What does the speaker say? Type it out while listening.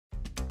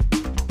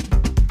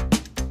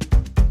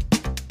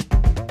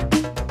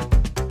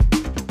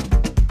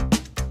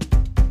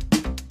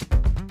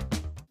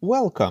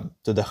Welcome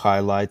to the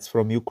Highlights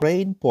from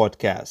Ukraine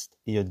podcast,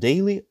 your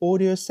daily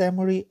audio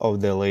summary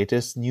of the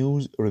latest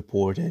news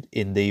reported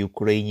in the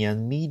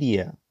Ukrainian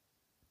media.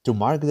 To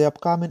mark the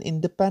upcoming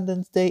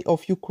Independence Day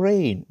of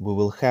Ukraine, we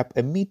will have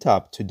a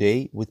meetup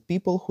today with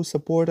people who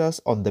support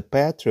us on the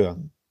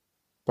Patreon.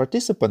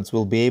 Participants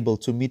will be able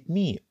to meet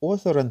me,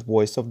 author and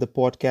voice of the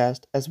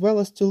podcast, as well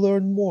as to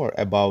learn more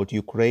about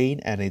Ukraine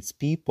and its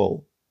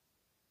people.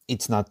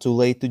 It's not too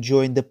late to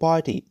join the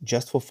party.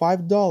 Just for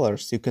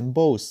 $5, you can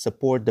both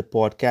support the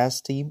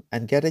podcast team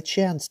and get a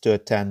chance to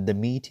attend the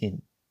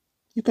meeting.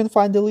 You can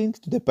find the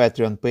link to the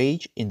Patreon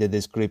page in the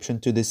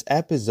description to this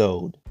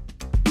episode.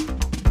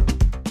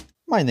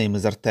 My name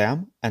is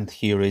Artem, and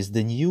here is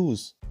the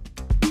news.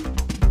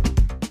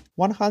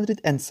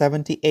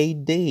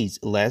 178 days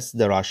less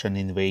the Russian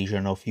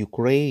invasion of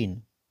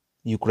Ukraine.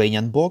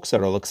 Ukrainian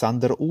boxer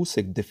Alexander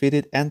Usyk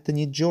defeated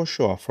Anthony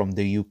Joshua from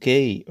the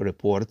UK,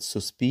 reports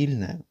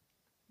Suspilne.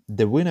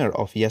 The winner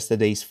of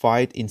yesterday's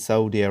fight in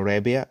Saudi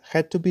Arabia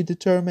had to be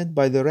determined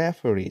by the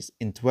referees.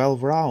 In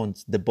 12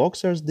 rounds, the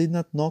boxers did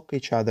not knock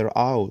each other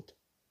out.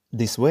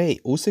 This way,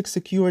 Usyk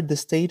secured the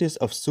status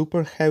of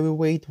super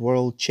heavyweight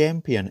world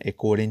champion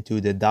according to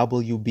the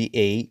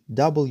WBA,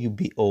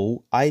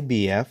 WBO,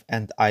 IBF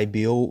and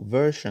IBO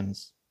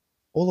versions.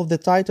 All of the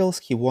titles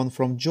he won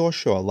from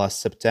Joshua last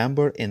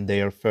September in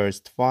their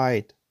first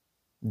fight.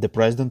 The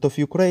president of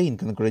Ukraine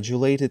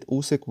congratulated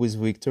Usyk with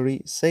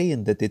victory,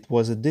 saying that it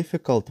was a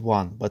difficult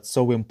one, but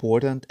so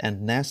important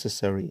and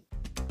necessary.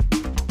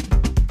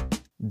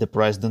 The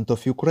president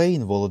of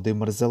Ukraine,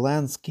 Volodymyr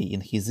Zelensky,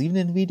 in his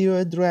evening video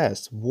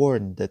address,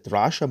 warned that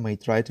Russia may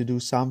try to do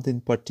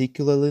something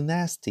particularly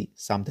nasty,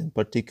 something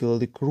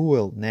particularly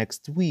cruel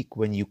next week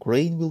when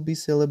Ukraine will be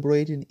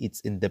celebrating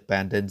its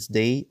Independence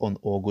Day on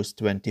August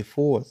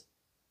 24th.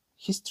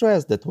 He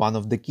stressed that one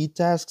of the key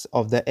tasks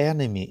of the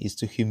enemy is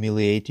to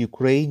humiliate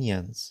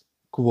Ukrainians,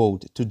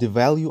 quote, to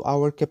devalue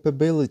our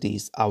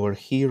capabilities, our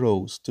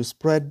heroes, to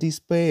spread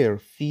despair,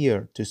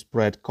 fear, to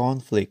spread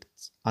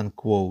conflicts,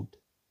 unquote.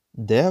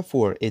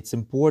 Therefore, it's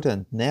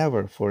important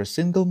never for a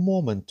single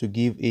moment to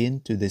give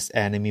in to this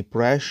enemy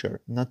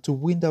pressure, not to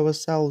wind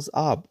ourselves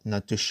up,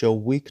 not to show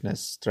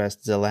weakness,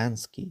 stressed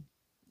Zelensky.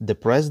 The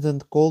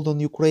president called on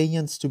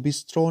Ukrainians to be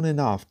strong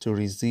enough to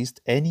resist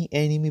any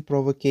enemy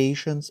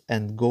provocations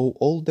and go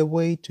all the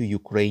way to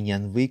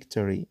Ukrainian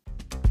victory.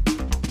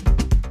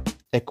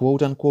 A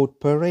quote-unquote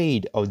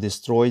parade of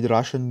destroyed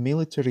Russian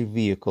military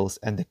vehicles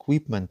and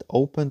equipment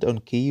opened on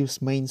Kyiv's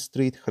main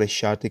street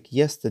Khreshchatyk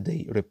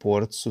yesterday,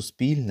 reports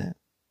Suspilne.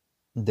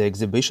 The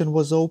exhibition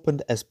was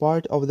opened as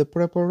part of the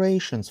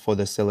preparations for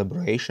the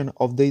celebration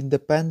of the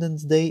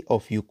Independence Day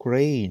of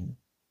Ukraine.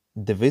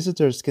 The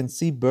visitors can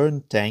see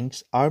burned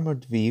tanks,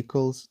 armored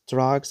vehicles,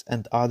 trucks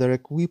and other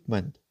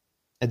equipment.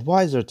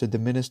 Advisor to the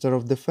Minister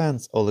of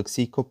Defense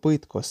Oleksiy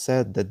Kopytko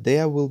said that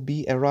there will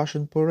be a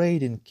Russian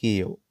parade in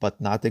Kyiv, but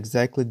not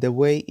exactly the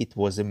way it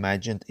was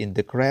imagined in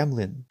the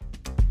Kremlin.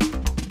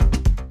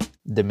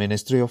 The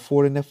Ministry of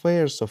Foreign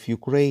Affairs of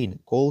Ukraine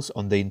calls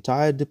on the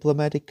entire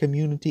diplomatic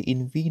community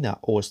in Vienna,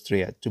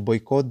 Austria, to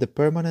boycott the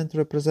permanent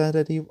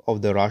representative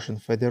of the Russian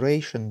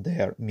Federation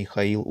there,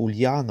 Mikhail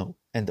Ulyanov,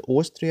 and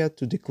Austria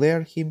to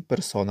declare him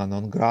persona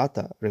non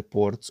grata,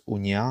 reports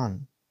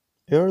Union.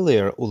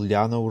 Earlier,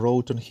 Ulyanov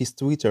wrote on his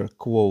Twitter,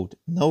 quote,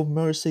 "No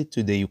mercy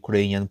to the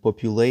Ukrainian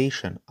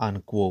population,"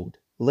 unquote.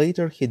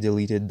 Later, he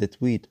deleted the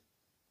tweet.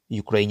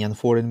 Ukrainian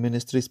Foreign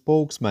Ministry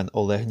spokesman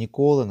Oleg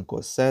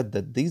Nikolenko said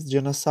that this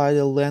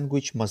genocidal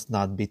language must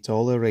not be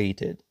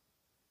tolerated.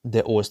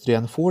 The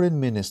Austrian Foreign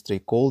Ministry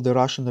called the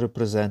Russian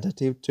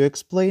representative to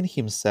explain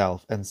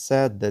himself and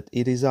said that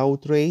it is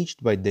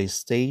outraged by this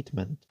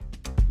statement.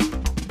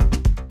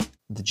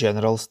 The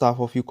General Staff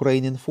of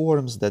Ukraine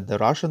informs that the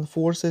Russian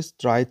forces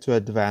tried to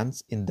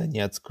advance in the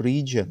Donetsk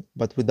region,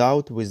 but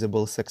without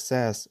visible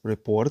success,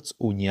 reports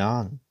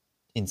Union.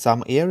 In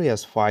some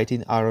areas,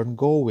 fighting are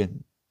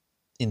ongoing.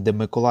 In the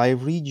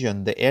Mykolaiv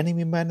region, the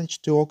enemy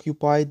managed to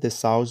occupy the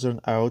southern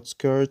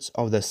outskirts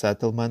of the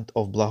settlement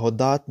of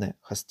Blagodatne.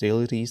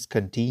 Hostilities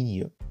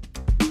continue.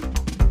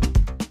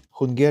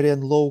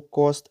 Hungarian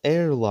low-cost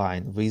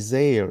airline Wizz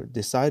Air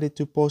decided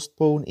to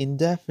postpone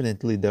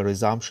indefinitely the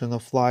resumption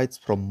of flights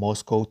from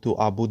Moscow to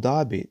Abu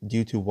Dhabi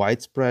due to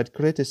widespread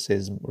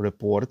criticism,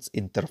 reports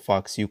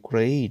Interfax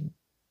Ukraine.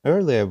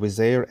 Earlier, Wizz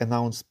Air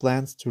announced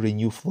plans to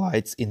renew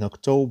flights in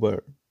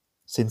October.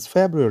 Since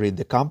February,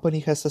 the company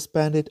has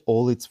suspended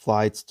all its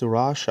flights to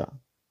Russia.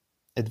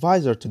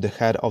 Advisor to the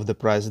head of the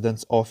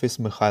president's office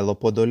Mikhailo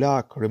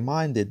Podolyak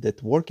reminded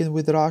that working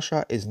with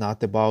Russia is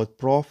not about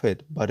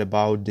profit, but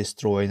about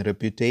destroying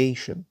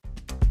reputation.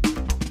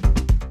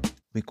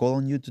 We call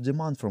on you to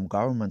demand from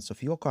governments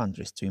of your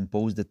countries to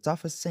impose the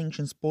toughest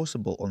sanctions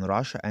possible on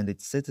Russia and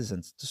its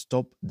citizens to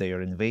stop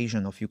their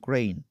invasion of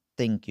Ukraine.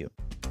 Thank you.